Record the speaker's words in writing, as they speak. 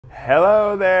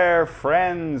Hello there,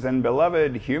 friends and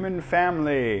beloved human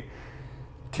family.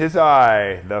 'Tis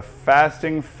I, the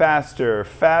fasting faster,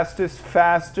 fastest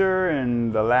faster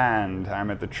in the land. I'm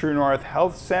at the True North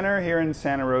Health Center here in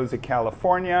Santa Rosa,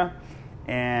 California,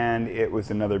 and it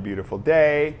was another beautiful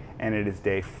day, and it is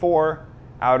day 4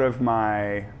 out of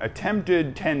my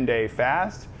attempted 10-day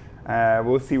fast.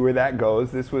 We'll see where that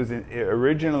goes. This was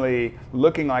originally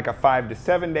looking like a 5 to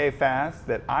 7 day fast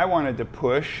that I wanted to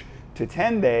push to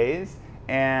 10 days,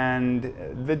 and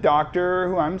the doctor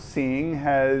who I'm seeing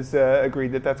has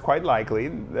agreed that that's quite likely,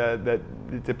 that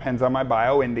it depends on my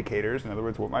bioindicators, in other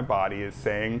words, what my body is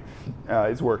saying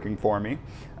is working for me.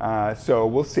 So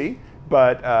we'll see.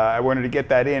 But I wanted to get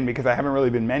that in because I haven't really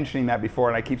been mentioning that before,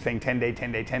 and I keep saying 10 day,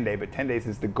 10 day, 10 day, but 10 days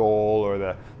is the goal, or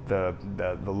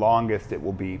the longest it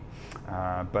will be.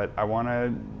 But I want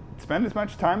to spend as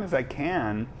much time as I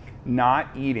can not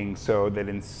eating, so that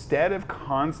instead of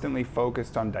constantly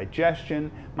focused on digestion,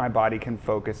 my body can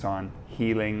focus on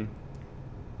healing.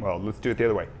 Well, let's do it the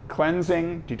other way.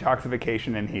 Cleansing,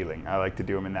 detoxification, and healing. I like to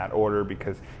do them in that order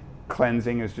because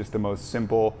cleansing is just the most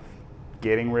simple,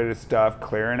 getting rid of stuff,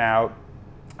 clearing out.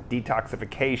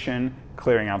 Detoxification,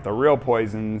 clearing out the real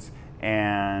poisons,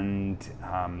 and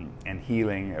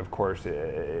healing, of course,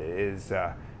 is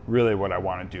really what I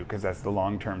want to do because that's the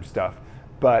long-term stuff.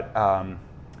 But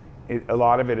a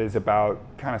lot of it is about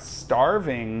kind of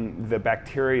starving the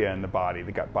bacteria in the body,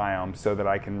 the gut biome, so that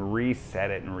I can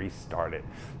reset it and restart it.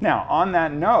 Now, on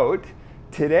that note,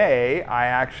 today I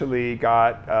actually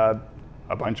got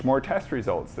a bunch more test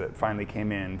results that finally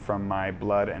came in from my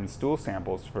blood and stool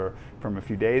samples from a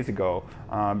few days ago.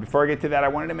 Before I get to that, I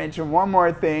wanted to mention one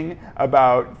more thing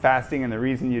about fasting, and the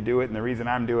reason you do it and the reason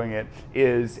I'm doing it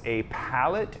is a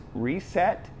palate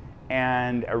reset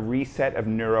and a reset of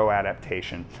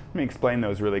neuroadaptation. Let me explain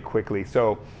those really quickly.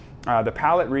 So the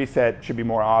palate reset should be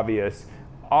more obvious.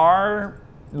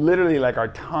 Literally like our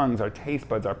tongues, our taste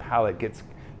buds, our palate gets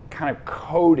kind of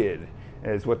coated,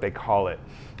 is what they call it,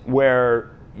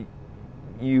 where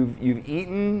you've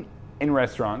eaten in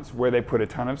restaurants where they put a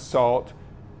ton of salt,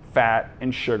 fat,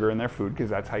 and sugar in their food, because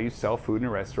that's how you sell food in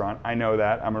a restaurant. I know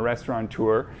that. I'm a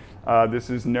restaurateur. This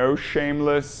is no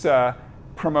shameless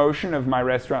promotion of my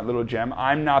restaurant, Little Gem.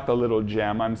 I'm not the Little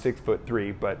Gem. I'm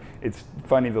 6'3", but it's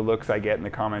funny the looks I get in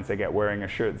the comments I get wearing a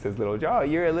shirt that says Little Gem. Oh,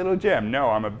 you're a Little Gem. No,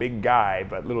 I'm a big guy,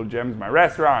 but Little Gem's my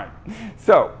restaurant.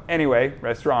 So anyway,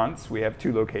 restaurants, we have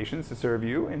 2 locations to serve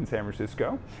you in San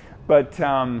Francisco. But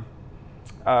I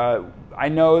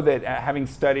know that having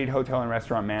studied hotel and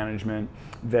restaurant management,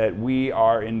 that we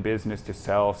are in business to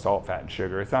sell salt, fat, and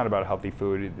sugar. It's not about healthy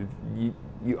food.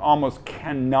 You almost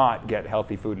cannot get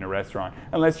healthy food in a restaurant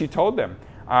unless you told them,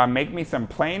 make me some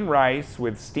plain rice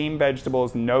with steamed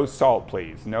vegetables, no salt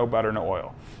please, no butter, no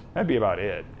oil. That'd be about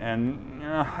it. And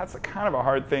that's kind of a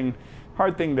hard thing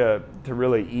to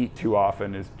really eat too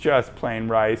often, is just plain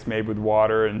rice made with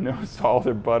water and no salt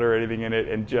or butter or anything in it,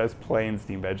 and just plain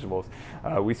steamed vegetables.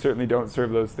 We certainly don't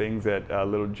serve those things at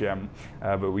Little Gem,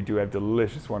 but we do have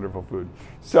delicious, wonderful food.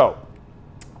 So,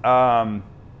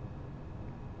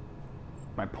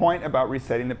 my point about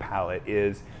resetting the palate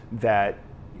is that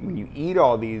when you eat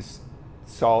all these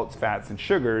salts, fats, and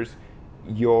sugars,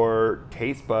 your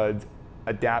taste buds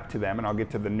adapt to them, and I'll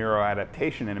get to the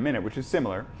neuroadaptation in a minute, which is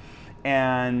similar.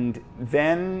 And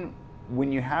then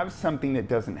when you have something that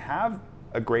doesn't have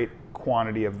a great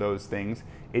quantity of those things,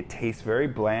 it tastes very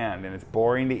bland, and it's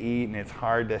boring to eat, and it's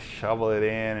hard to shovel it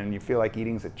in, and you feel like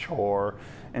eating's a chore.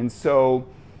 And so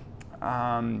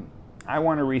I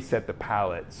want to reset the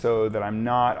palate so that I'm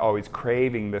not always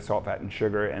craving the salt, fat, and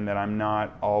sugar, and that I'm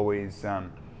not always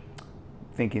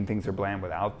thinking things are bland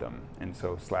without them, and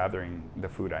so slathering the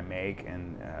food I make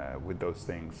and with those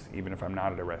things, even if I'm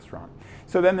not at a restaurant.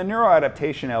 So then the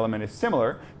neuroadaptation element is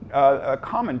similar. A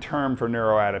common term for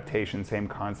neuroadaptation, same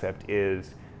concept,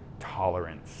 is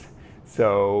tolerance.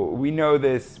 So we know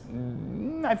this,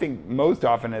 I think, most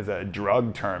often as a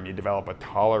drug term. You develop a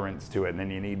tolerance to it, and then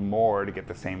you need more to get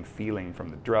the same feeling from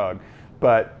the drug.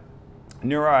 But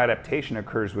neuroadaptation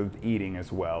occurs with eating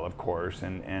as well, of course,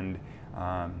 and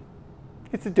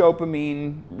it's a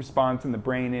dopamine response in the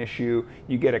brain issue.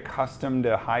 You get accustomed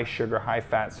to high sugar, high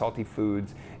fat, salty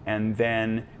foods, and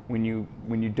then when you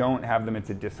don't have them, it's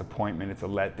a disappointment, it's a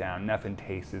letdown. Nothing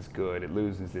tastes as good. It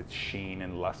loses its sheen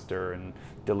and luster and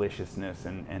deliciousness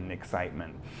and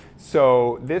excitement.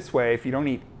 So this way, if you don't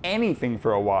eat anything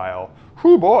for a while,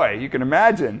 whoo boy, you can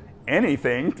imagine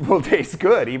anything will taste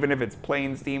good, even if it's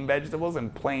plain steamed vegetables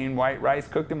and plain white rice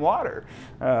cooked in water.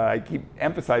 I keep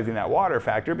emphasizing that water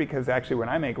factor because actually when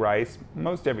I make rice,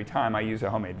 most every time I use a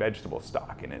homemade vegetable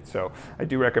stock in it. So I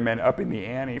do recommend upping the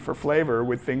ante for flavor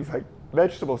with things like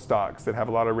vegetable stocks that have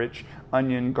a lot of rich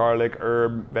onion, garlic,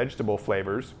 herb, vegetable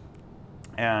flavors.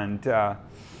 And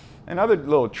another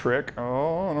little trick,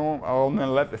 I'm going to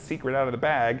let the secret out of the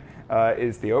bag,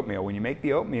 is the oatmeal. When you make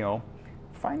the oatmeal,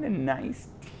 find a nice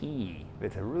tea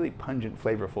that's a really pungent,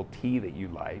 flavorful tea that you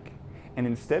like. And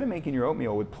instead of making your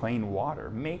oatmeal with plain water,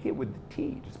 make it with the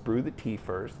tea. Just brew the tea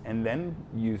first and then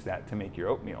use that to make your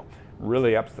oatmeal.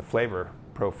 Really ups the flavor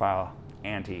profile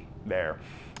ante there.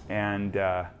 And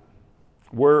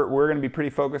we're going to be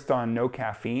pretty focused on no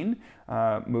caffeine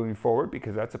moving forward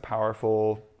because that's a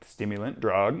powerful stimulant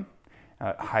drug,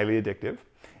 highly addictive.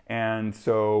 And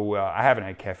so I haven't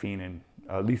had caffeine in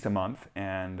at least a month,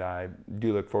 and I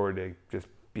do look forward to just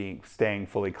staying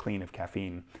fully clean of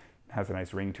caffeine. It has a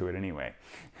nice ring to it anyway.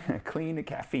 Clean of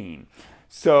caffeine.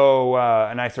 So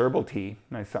a nice herbal tea,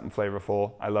 nice something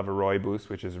flavorful. I love a rooibos,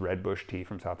 which is red bush tea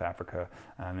from South Africa.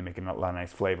 They're making a lot of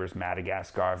nice flavors.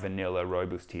 Madagascar vanilla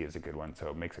rooibos tea is a good one, so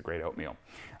it makes a great oatmeal.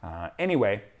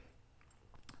 Anyway,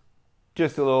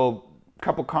 just a little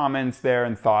couple comments there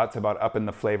and thoughts about upping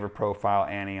the flavor profile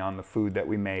ante on the food that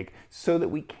we make so that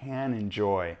we can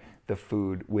enjoy the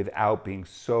food without being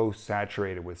so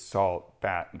saturated with salt,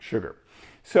 fat, and sugar.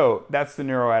 So that's the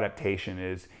neuroadaptation,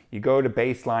 is you go to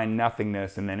baseline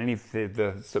nothingness, and then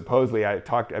supposedly I've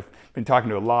been talking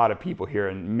to a lot of people here,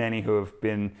 and many who have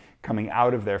been coming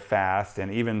out of their fast,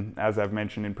 and even as I've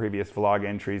mentioned in previous vlog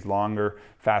entries, longer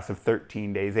fasts of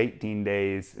 13 days, 18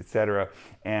 days, etc.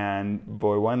 And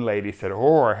boy, one lady said,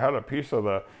 "Oh, I had a piece of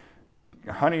the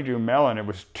honeydew melon. It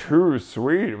was too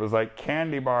sweet. It was like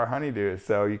candy bar honeydew."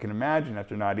 So you can imagine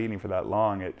after not eating for that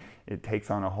long, it takes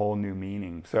on a whole new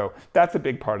meaning. So that's a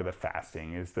big part of the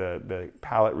fasting, is the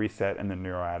palate reset and the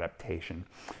neuroadaptation.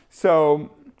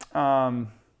 So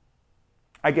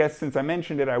I guess since I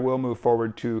mentioned it, I will move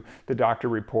forward to the doctor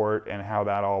report and how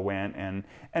that all went,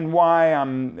 and why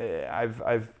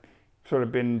I've sort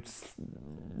of been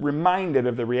reminded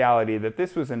of the reality that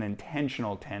this was an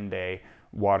intentional 10-day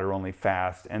water-only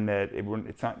fast, and that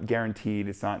it's not guaranteed,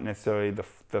 it's not necessarily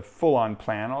the full-on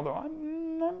plan, although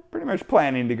I'm pretty much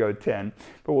planning to go 10,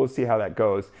 but we'll see how that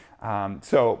goes.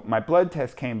 So my blood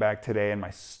test came back today, and my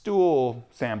stool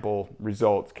sample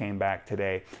results came back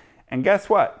today, and guess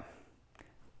what?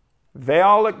 They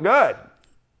all look good.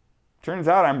 Turns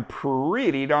out I'm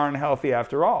pretty darn healthy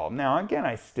after all. Now, again,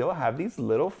 I still have these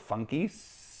little funky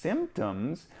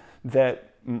symptoms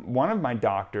that one of my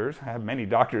doctors, I have many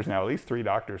doctors now, at least 3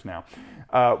 doctors now.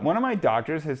 One of my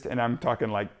doctors has, and I'm talking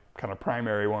like kind of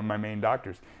primary, one of my main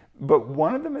doctors, but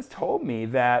one of them has told me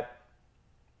that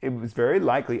it was very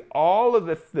likely all of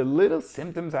the little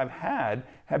symptoms I've had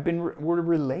were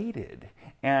related,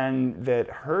 and that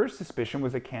her suspicion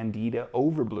was a candida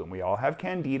overbloom. We all have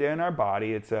candida in our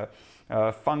body. It's a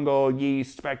fungal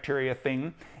yeast bacteria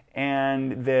thing,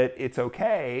 and that it's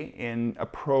okay in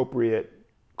appropriate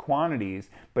quantities,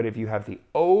 but if you have the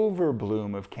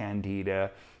overbloom of candida,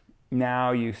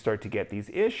 now you start to get these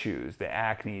issues, the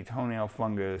acne, toenail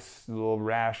fungus, little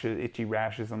rashes, itchy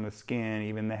rashes on the skin,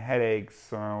 even the headaches,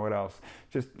 what else,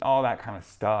 just all that kind of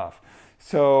stuff.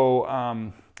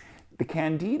 So the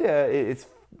candida, it's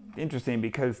interesting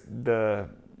because the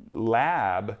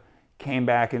lab came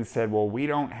back and said, well, we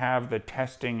don't have the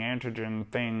testing antigen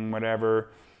thing, whatever,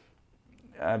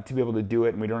 to be able to do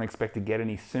it, and we don't expect to get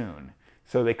any soon.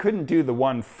 So they couldn't do the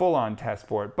one full-on test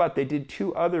for it, but they did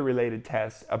 2 other related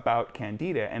tests about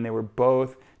candida, and they were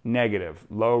both negative,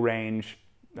 low range,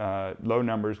 low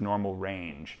numbers, normal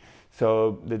range.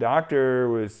 So the doctor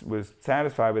was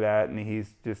satisfied with that, and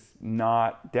he's just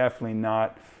definitely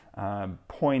not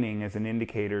pointing as an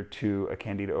indicator to a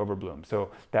candida overbloom.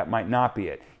 So that might not be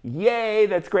it. Yay,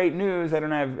 that's great news. I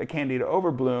don't have a candida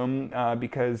overbloom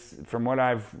because from what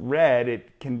I've read,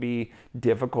 it can be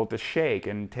difficult to shake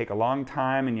and take a long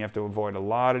time, and you have to avoid a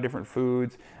lot of different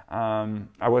foods.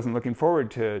 I wasn't looking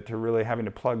forward to really having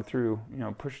to plug through,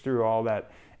 push through all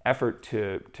that effort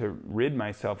to rid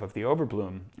myself of the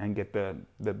overbloom and get the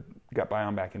gut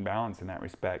biome back in balance in that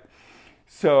respect.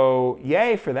 So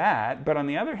yay for that, but on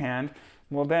the other hand,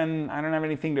 well then I don't have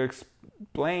anything to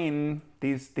explain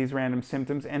these random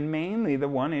symptoms, and mainly the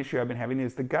one issue I've been having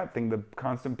is the gut thing, the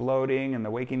constant bloating and the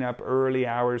waking up early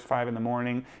hours, 5 in the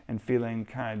morning, and feeling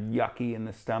kind of yucky in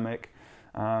the stomach.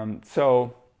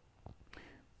 So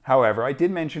However, I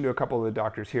did mention to a couple of the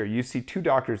doctors here, you see 2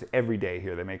 doctors every day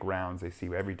here. They make rounds, they see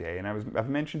you every day. And I've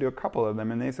mentioned to a couple of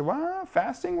them, and they said, well,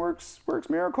 fasting works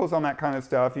miracles on that kind of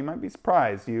stuff. You might be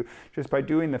surprised. You just by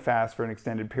doing the fast for an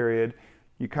extended period,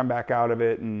 you come back out of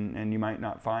it, and you might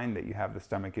not find that you have the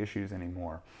stomach issues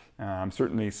anymore. I'm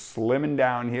certainly slimming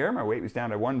down here. My weight was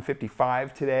down to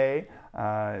 155 today.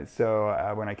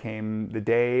 When I came, the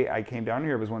day I came down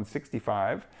here, it was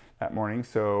 165 that morning.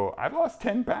 So I've lost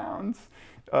 10 pounds.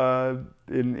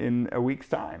 In a week's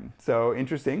time. So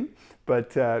interesting,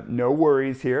 but no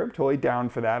worries here. Totally down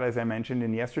for that. As I mentioned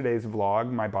in yesterday's vlog,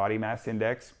 my body mass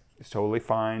index is totally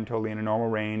fine, totally in a normal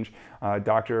range.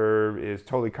 Doctor is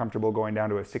totally comfortable going down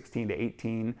to a 16 to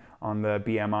 18 on the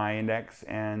BMI index,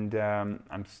 and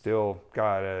I'm still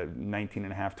got a 19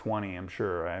 and a half, 20, I'm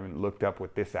sure. I haven't looked up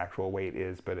what this actual weight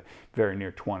is, but very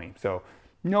near 20. So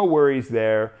no worries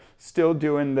there. Still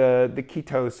doing the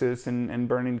ketosis and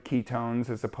burning ketones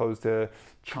as opposed to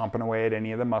chomping away at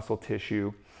any of the muscle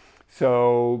tissue.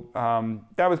 So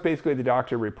that was basically the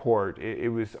doctor report. It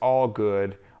was all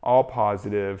good, all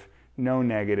positive, no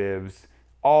negatives.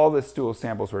 All the stool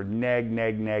samples were neg.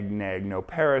 No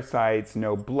parasites,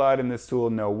 no blood in the stool,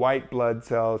 no white blood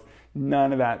cells,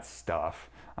 none of that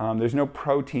stuff. There's no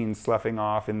protein sloughing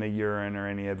off in the urine or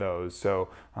any of those. So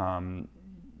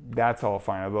that's all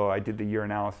fine, although I did the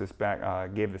urinalysis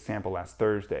back, gave the sample last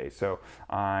Thursday. So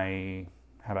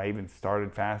had I even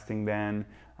started fasting then?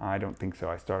 I don't think so.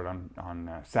 I started on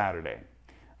Saturday.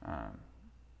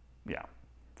 Yeah,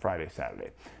 Friday, Saturday.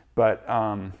 But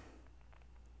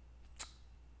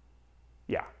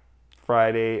yeah,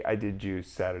 Friday I did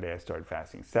juice, Saturday I started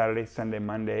fasting. Saturday, Sunday,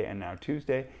 Monday, and now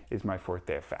Tuesday is my 4th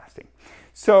day of fasting.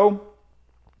 So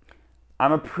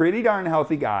I'm a pretty darn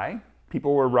healthy guy.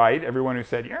 People were right. Everyone who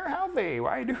said, you're healthy,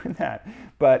 why are you doing that?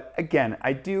 But again,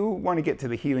 I do want to get to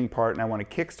the healing part, and I want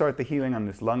to kickstart the healing on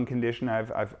this lung condition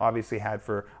I've obviously had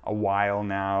for a while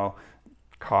now,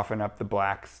 coughing up the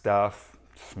black stuff,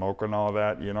 smoking all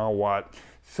that, you know what.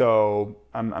 So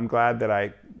I'm glad that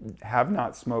I have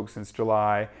not smoked since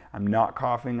July. I'm not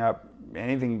coughing up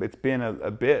anything. It's been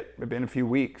a bit, it's been a few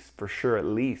weeks for sure, at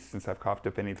least, since I've coughed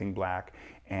up anything black.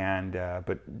 And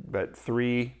but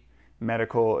 3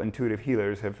 medical intuitive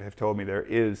healers have told me there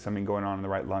is something going on in the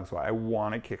right lung, so I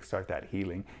want to kickstart that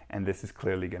healing, and this is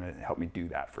clearly going to help me do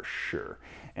that for sure.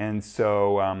 And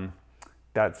so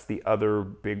that's the other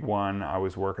big one I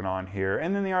was working on here.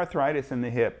 And then the arthritis in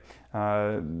the hip,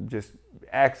 just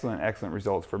excellent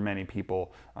results for many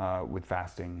people with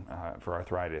fasting for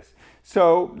arthritis.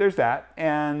 So there's that,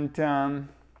 and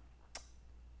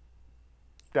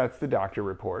that's the doctor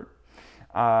report.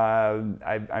 I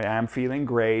am feeling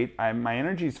great. My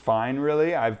energy's fine,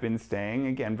 really. I've been staying,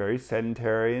 again, very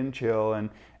sedentary and chill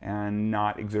and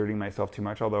not exerting myself too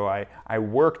much, although I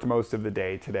worked most of the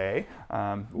day today.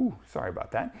 Ooh, sorry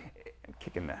about that.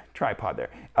 Kicking the tripod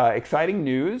there. Exciting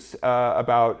news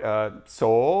about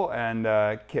S.O.U.L and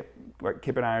what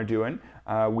Kip and I are doing.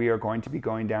 We are going to be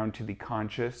going down to the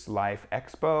Conscious Life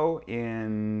Expo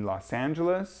in Los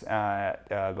Angeles at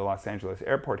the Los Angeles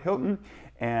Airport Hilton.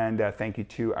 And thank you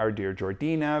to our dear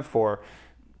Jordina for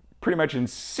pretty much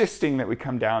insisting that we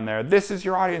come down there. This is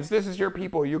your audience. This is your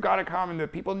people. You got to come, and the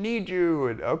people need you.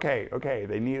 And okay,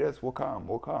 they need us. We'll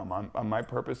come. My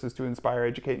purpose is to inspire,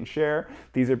 educate, and share.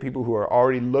 These are people who are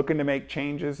already looking to make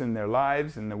changes in their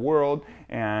lives, in the world,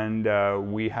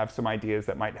 and we have some ideas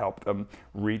that might help them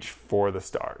reach for the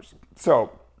stars.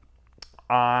 So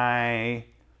I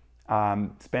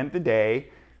spent the day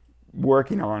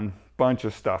working on bunch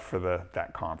of stuff for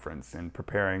that conference and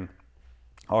preparing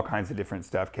all kinds of different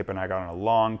stuff. Kip and I got on a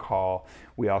long call.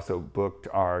 We also booked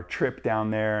our trip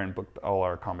down there and booked all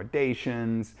our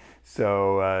accommodations.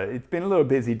 So it's been a little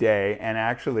busy day, and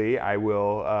actually I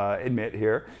will admit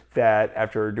here that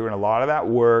after doing a lot of that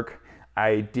work,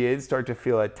 I did start to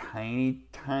feel a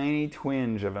tiny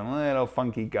twinge of a little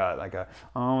funky gut,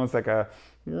 almost like a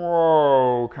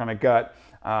whoa kind of gut.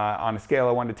 On a scale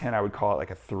of 1 to 10, I would call it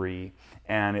like a 3.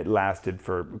 And it lasted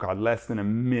for, God, less than a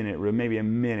minute, maybe a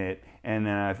minute. And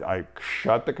then I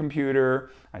shut the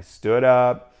computer, I stood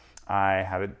up, I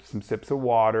had some sips of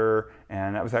water,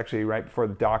 and that was actually right before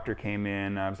the doctor came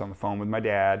in. I was on the phone with my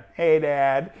dad. Hey,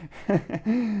 Dad.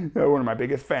 One of my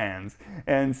biggest fans.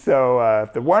 And so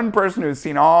the one person who's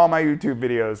seen all my YouTube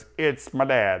videos, it's my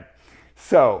dad.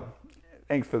 So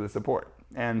thanks for the support.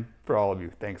 And for all of you,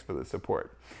 thanks for the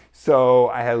support. So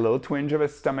I had a little twinge of a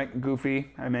stomach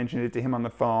goofy. I mentioned it to him on the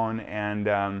phone, and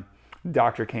the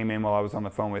doctor came in while I was on the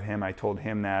phone with him. I told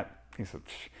him that. He said,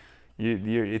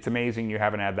 It's amazing you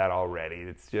haven't had that already.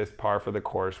 It's just par for the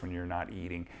course when you're not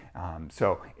eating.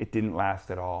 So it didn't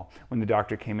last at all. When the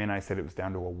doctor came in, I said it was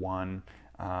down to a 1.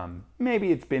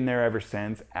 Maybe it's been there ever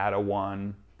since at a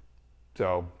 1.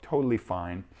 So totally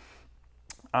fine.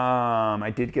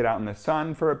 I did get out in the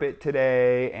sun for a bit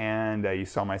today, and you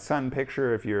saw my sun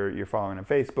picture if you're following on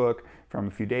Facebook from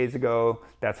a few days ago.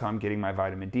 That's how I'm getting my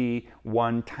vitamin D.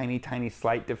 One tiny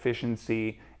slight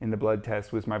deficiency in the blood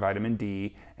test was my vitamin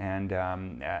D, and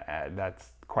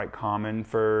that's quite common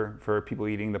for people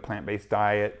eating the plant-based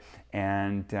diet,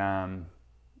 and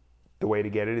the way to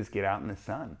get it is get out in the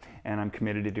sun, and I'm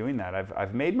committed to doing that.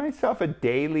 I've made myself a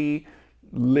daily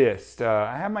list.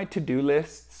 I have my to-do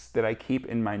lists that I keep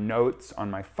in my notes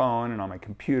on my phone and on my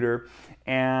computer,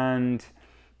 and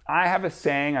I have a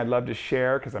saying I'd love to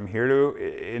share because I'm here to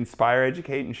inspire,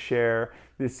 educate, and share.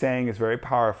 This saying is very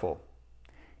powerful.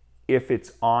 If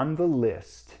it's on the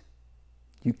list,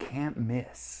 you can't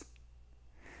miss.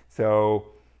 So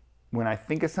when I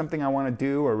think of something I want to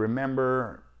do or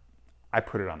remember, I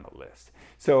put it on the list.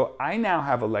 So I now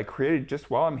have created,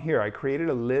 just while I'm here, I created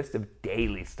a list of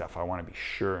daily stuff I want to be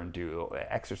sure and do,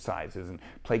 exercises and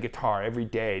play guitar every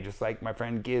day, just like my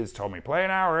friend Giz told me, play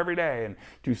an hour every day and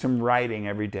do some writing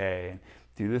every day and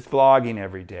do this vlogging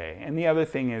every day. And the other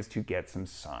thing is to get some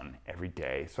sun every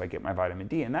day so I get my vitamin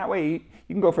D. And that way you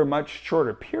can go for much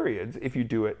shorter periods if you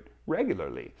do it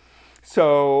regularly.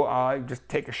 So just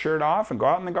take a shirt off and go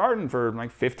out in the garden for like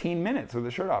 15 minutes with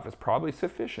the shirt off. It's probably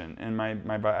sufficient, and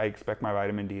I expect my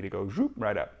vitamin D to go zoop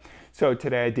right up. So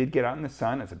today I did get out in the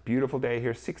sun. It's a beautiful day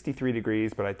here, 63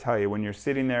 degrees, but I tell you, when you're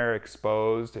sitting there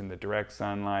exposed in the direct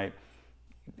sunlight,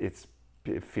 it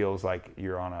feels like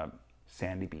you're on a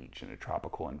sandy beach in a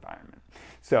tropical environment.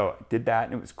 So I did that,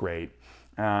 and it was great.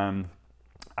 I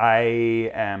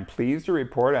am pleased to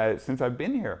report, since I've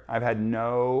been here, I've had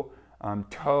no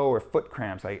toe or foot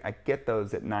cramps. I get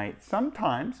those at night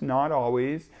sometimes, not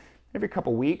always, every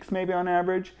couple weeks maybe on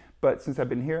average, but since I've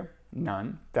been here,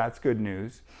 none. That's good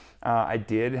news. I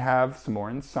did have some more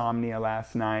insomnia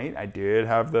last night. I did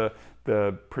have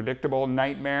the predictable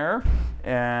nightmare,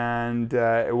 and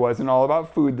it wasn't all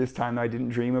about food this time. I didn't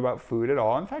dream about food at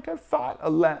all. In fact, I've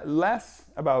thought less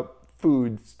about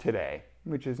foods today,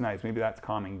 which is nice. Maybe that's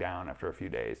calming down after a few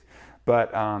days.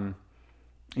 But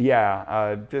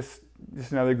yeah, just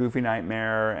another goofy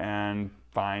nightmare, and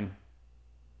fine.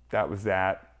 That was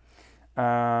that.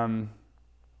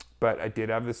 But I did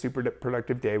have the super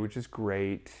productive day, which is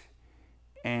great.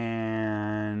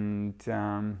 And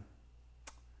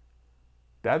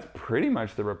that's pretty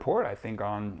much the report, I think,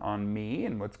 on me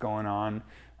and what's going on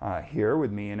here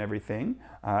with me and everything.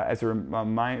 As a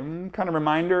kind of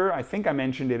reminder, I think I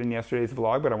mentioned it in yesterday's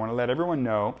vlog, but I want to let everyone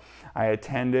know I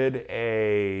attended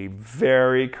a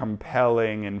very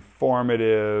compelling,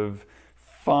 informative,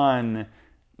 fun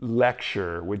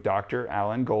lecture with Dr.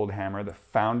 Alan Goldhammer, the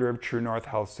founder of True North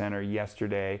Health Center,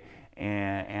 yesterday,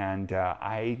 and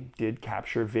I did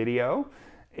capture video.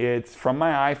 It's from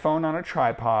my iPhone on a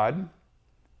tripod.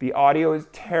 The audio is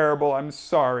terrible, I'm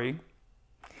sorry,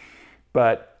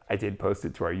 but I did post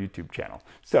it to our YouTube channel.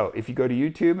 So if you go to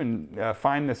YouTube and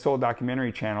find the S.O.U.L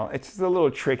documentary channel, it's just a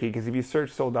little tricky because if you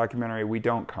search S.O.U.L documentary, we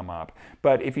don't come up.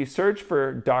 But if you search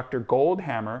for Dr.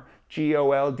 Goldhammer,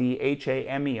 Goldhamer,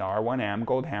 1M,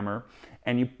 Goldhammer,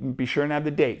 and you be sure and have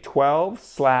the date,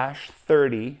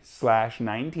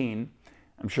 12/30/19,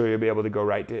 I'm sure you'll be able to go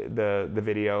right to the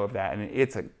video of that. And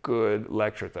it's a good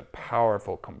lecture. It's a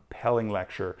powerful, compelling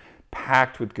lecture,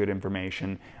 packed with good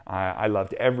information. I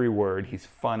loved every word. He's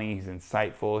funny, he's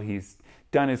insightful, he's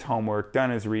done his homework, done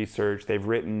his research. They've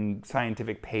written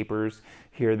scientific papers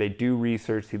here. They do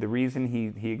research. See, the reason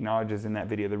he acknowledges in that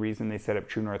video, the reason they set up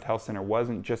True North Health Center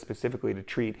wasn't just specifically to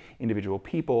treat individual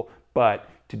people, but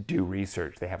to do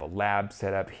research. They have a lab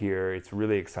set up here. It's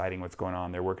really exciting what's going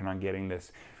on. They're working on getting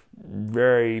this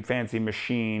very fancy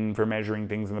machine for measuring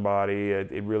things in the body.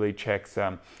 It really checks,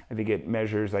 I think it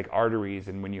measures like arteries,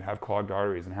 and when you have clogged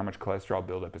arteries and how much cholesterol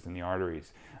buildup is in the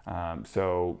arteries.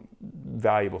 So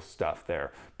valuable stuff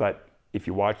there. But if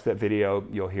you watch that video,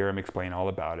 you'll hear him explain all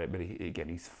about it. But again,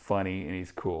 he's funny and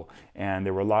he's cool. And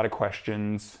there were a lot of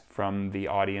questions from the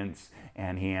audience,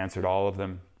 and he answered all of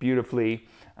them beautifully.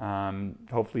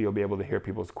 Hopefully you'll be able to hear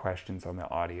people's questions on the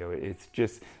audio. It's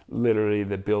just literally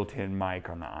the built-in mic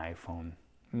on the iPhone.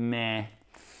 Meh.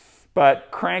 But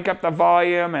crank up the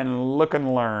volume and look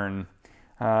and learn.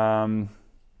 I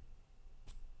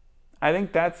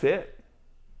think that's it.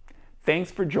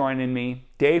 Thanks for joining me.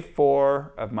 Day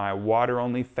 4 of my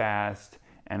water-only fast,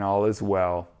 and all is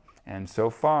well. And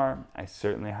so far, I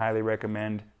certainly highly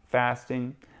recommend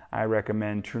fasting. I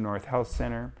recommend True North Health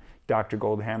Center. Dr.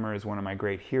 Goldhammer is one of my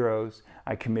great heroes.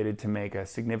 I committed to make a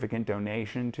significant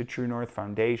donation to True North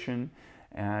Foundation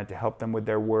to help them with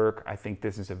their work. I think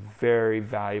this is a very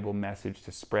valuable message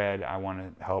to spread. I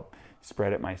want to help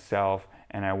spread it myself,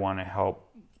 and I want to help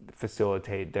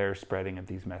facilitate their spreading of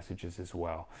these messages as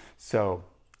well. So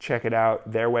check it out.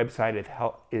 Their website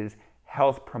is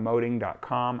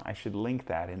healthpromoting.com. I should link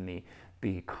that in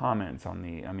the comments on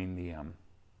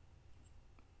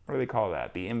what do they call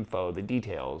that? The info, the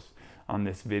details on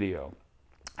this video.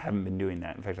 I haven't been doing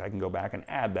that. In fact, I can go back and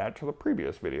add that to the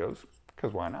previous videos,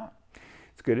 because why not?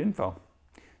 It's good info.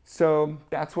 So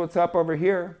that's what's up over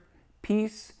here.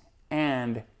 Peace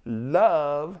and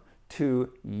love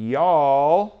to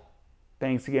y'all.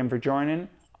 Thanks again for joining.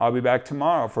 I'll be back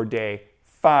tomorrow for day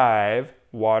 5,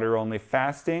 water-only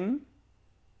fasting.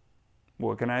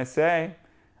 What can I say?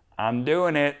 I'm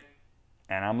doing it,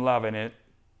 and I'm loving it.